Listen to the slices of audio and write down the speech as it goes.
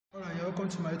welcome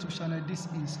to my YouTube channel. This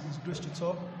is Grace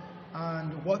Tutor,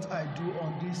 and what I do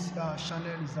on this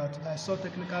channel is that I solve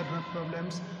technical drawing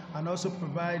problems and also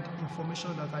provide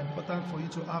information that are important for you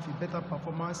to have a better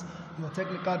performance in your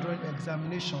technical drawing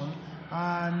examination.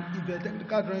 And if you're a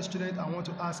technical drawing student, I want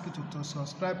to ask you to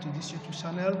subscribe to this YouTube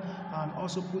channel and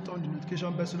also put on the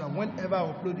notification bell so that whenever I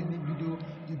upload a new video,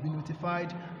 you'll be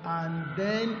notified. And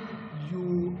then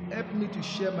you help me to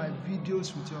share my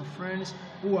videos with your friends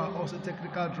who are also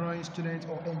technical drawing students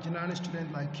or engineering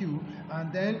students like you.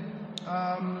 And then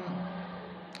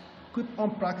keep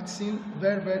on practicing.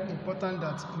 Very, very important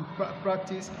that you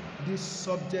practice this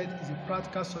subject. Is a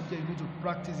practical subject. You need to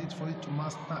practice it for you to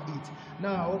master it.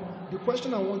 Now, the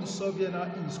question I want to solve here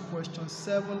now is question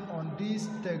 7 on this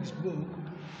textbook,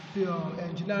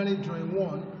 Engineering Drawing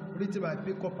 1, written by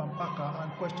Pickup and Packer.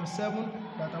 And question 7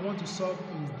 that I want to solve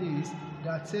is this,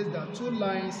 that says that two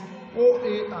lines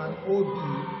OA and OB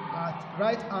at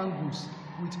right angles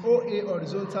with OA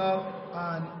horizontal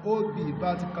and OB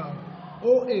vertical.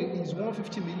 OA is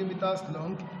 150 millimeters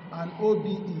long and OB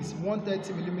is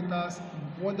 130 millimeters.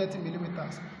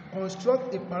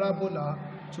 Construct a parabola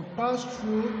to pass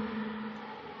through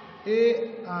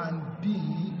A and B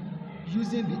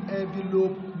using the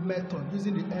envelope method.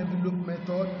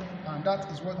 And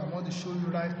that is what I want to show you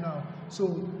right now.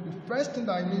 So the first thing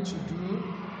that I need to do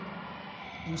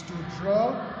is to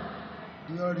draw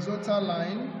the horizontal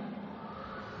line.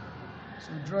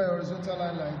 So draw a horizontal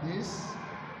line like this,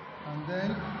 and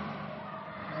then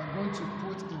I'm going to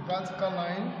put a vertical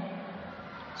line.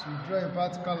 So draw a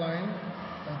vertical line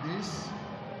like this.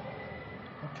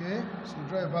 Okay, so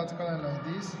draw a vertical line like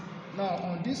this. Now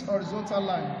on this horizontal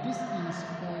line, this is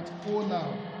point O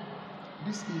now.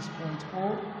 This is point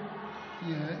O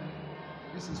here.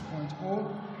 This is point O.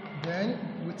 Then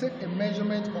we take a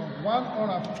measurement of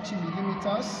 150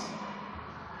 millimeters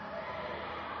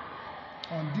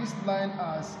on this line,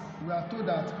 as we are told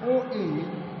that OA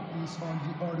is on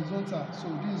the horizontal. So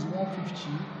this is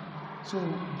 150. So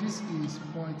this is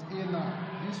point A now.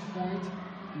 This point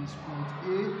is point A.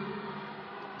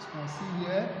 As you can see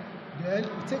here. Then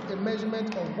we take a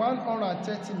measurement of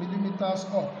 130 millimeters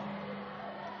up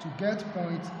to get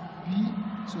point B.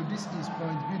 So this is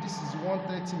point B. This is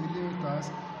 130 millimeters,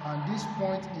 and this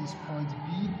point is point B.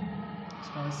 As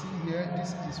you can see here,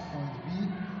 this is point B.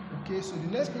 Okay, so the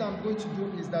next thing I'm going to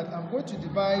do is that I'm going to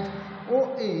divide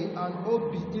OA and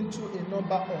OB into a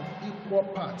number of equal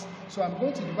parts. So I'm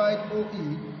going to divide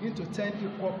OA into 10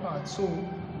 equal parts. So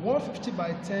 150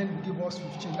 by 10 will give us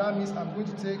 15. That means I'm going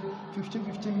to take 15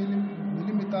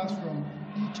 millimeters from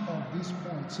each of these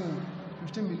points. So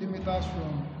 15 millimeters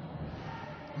from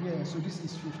here. So this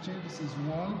is 15, this is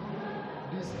 1,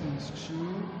 this is 2,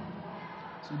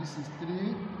 so this is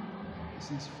 3,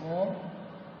 this is 4,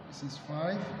 this is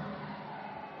 5,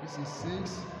 this is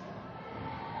 6,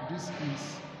 this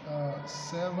is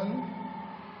 7,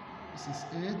 this is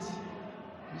 8,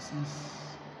 this is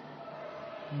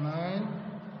 9,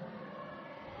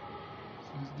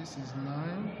 so this is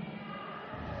 9,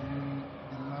 and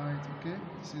the light, okay,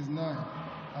 this is 9,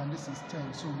 and this is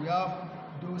 10. So we have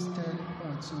those 10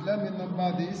 points. So let me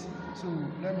number this. So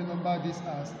let me number this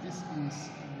as this is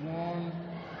 1,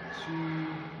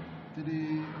 2,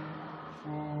 3,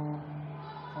 4,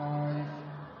 5,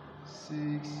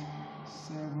 6,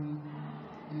 7,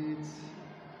 8,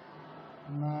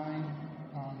 9,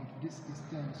 and this is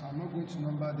 10. So I'm not going to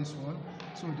number this one.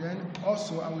 So then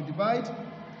also I will divide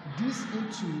this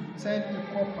into 10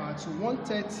 equal parts. So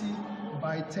 130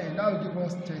 by 10, that will give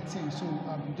us 13. So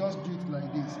I will just do it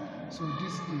like this. So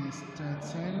this is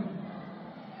 13.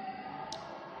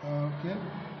 Okay.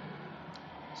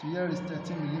 So here is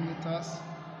 13 millimeters.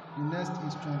 The next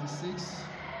is 26,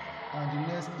 and the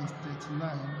next is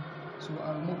 39. So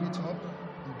I'll move it up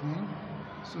again.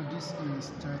 So this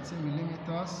is 13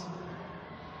 millimeters.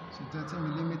 So 13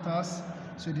 millimeters.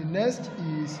 So the next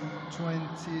is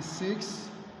 26.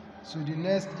 So the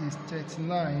next is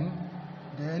 39.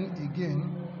 Then again,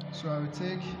 so I will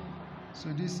take,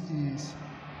 so this is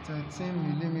 13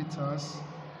 millimeters.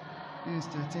 This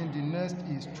is 13. The next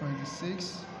is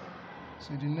 26.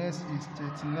 So the next is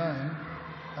 39,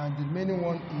 and the remaining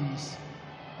one is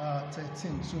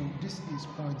 13. So this is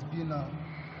point B now.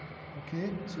 Okay,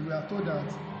 so we are told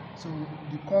that so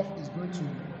the curve is going to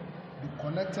be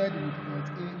connected with point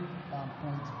A and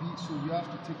point B. So you have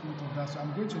to take note of that. So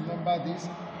I'm going to number this.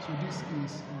 So this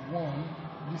is 1,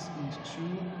 this is 2,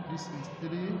 this is 3,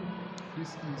 this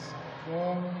is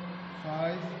 4,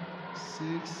 5,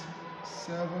 6,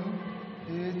 7,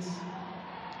 8,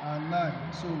 and 9.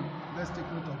 So let's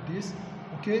take note of this.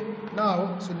 Okay,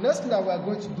 now so next thing that we are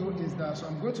going to do is that, so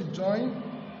I'm going to join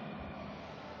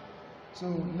So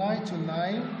 9 to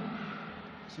 9.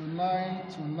 So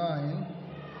 9 to 9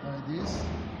 like this.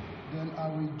 Then I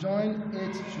will join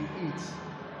 8 to 8.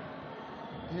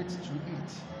 8 to 8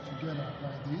 together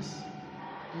like this.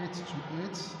 8 to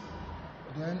 8.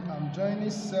 Then I'm joining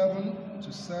 7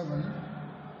 to 7.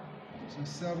 So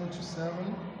 7 to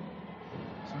 7.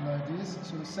 So like this.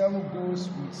 So 7 goes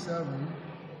with 7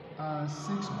 and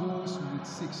 6 goes with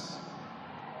 6.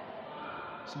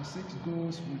 So 6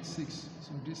 goes with 6.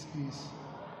 So this is,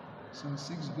 so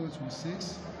 6 goes with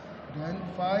 6. Then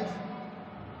 5.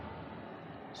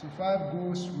 So 5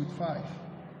 goes with 5.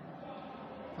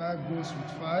 5 goes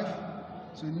with 5.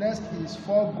 So next is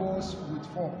 4 goes with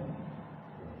 4.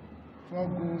 4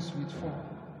 goes with 4.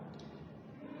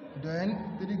 Then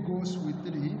 3 goes with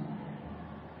 3.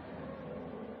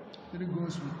 3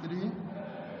 goes with 3.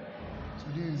 So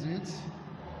this is it.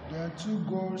 Then 2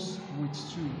 goes with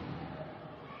 2.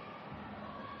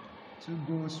 2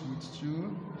 goes with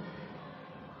 2.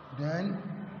 Then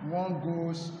 1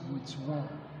 goes with 1.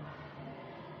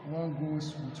 1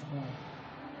 goes with 1.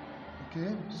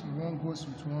 Okay, so 1 goes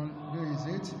with 1. There is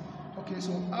it. Okay,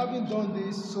 so having done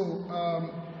this, so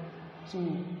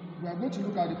we are going to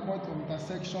look at the point of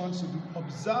intersection. So you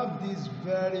observe this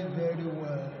very, very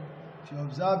well. If you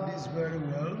observe this very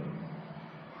well,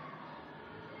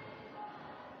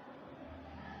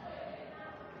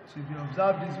 so if you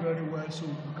observe this very well, so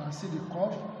you can see the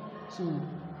curve. So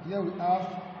here we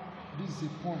have, this is a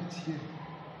point here.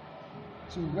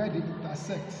 So where they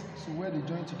intersect, so where they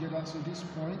join together, so this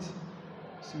point,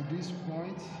 so this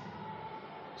point,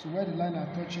 so where the line are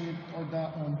touching each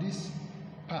other on this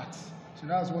part. So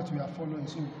that's what we are following.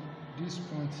 So this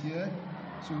point here,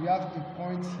 so we have a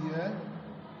point here,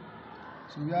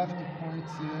 so we have a point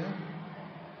here,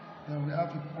 then we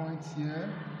have a point here,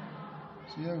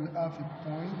 so here we have a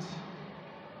point,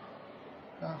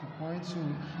 so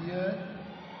here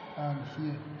and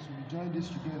here, so we join this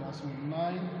together, so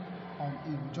 9 and 8,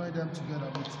 we join them together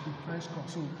with a French curve.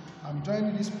 So I'm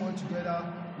joining this point together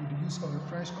with the use of a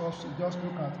French curve. So just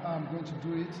look at how I'm going to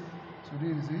do it. So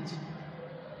this is it.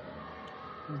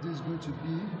 So this is going to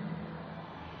be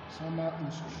somehow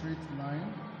a straight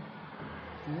line.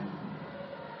 Okay.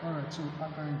 Alright, so I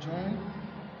can join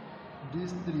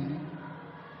these 3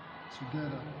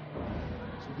 together.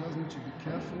 So you just need to be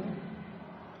careful.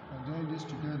 I join this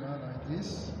together like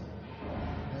this.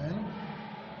 Then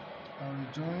I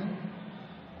will join.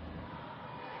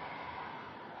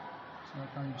 So I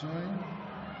can join.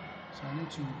 So I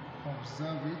need to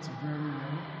observe it very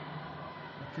well.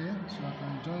 Okay, so I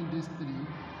can join these 3.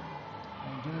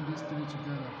 I'll join these 3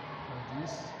 together like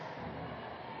this.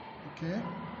 Okay,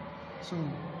 so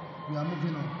we are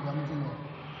moving on.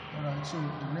 Alright, so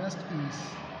the next is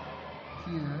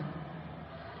here.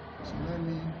 So let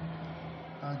me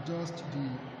adjust the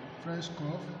French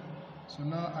curve. So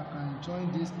now I can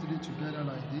join these 3 together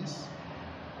like this.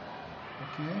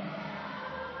 Okay.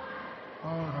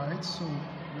 Alright, so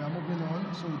we are moving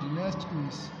on. So the next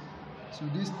is, so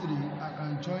these 3, I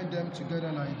can join them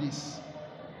together like this.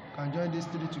 I can join these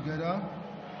 3 together.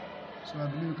 So I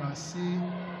believe you can see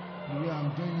the way I'm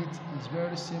doing it is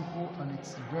very simple and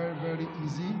it's very, very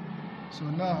easy. So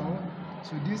now,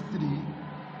 so these 3,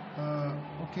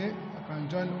 okay, I can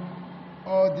join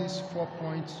all these 4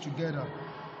 points together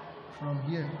from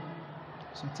here.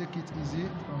 So take it easy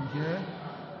from here.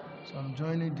 So I'm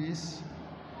joining this.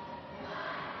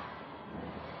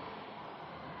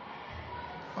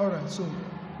 Alright, so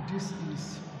this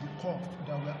is the curve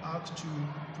that we're asked to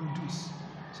produce.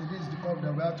 So this is the curve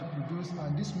that we have to produce,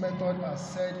 and this method, as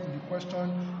said in the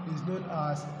question, is known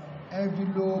as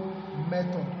envelope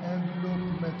method.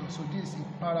 So this is a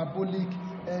parabolic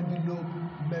envelope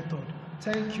method.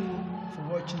 Thank you for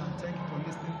watching and thank you for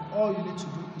listening. All you need to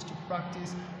do is to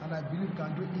practice, and I believe you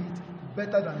can do it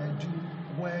better than I do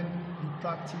when you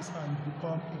practice and you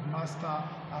become a master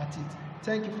at it.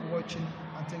 Thank you for watching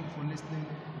and thank you for listening.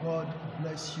 God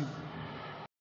bless you.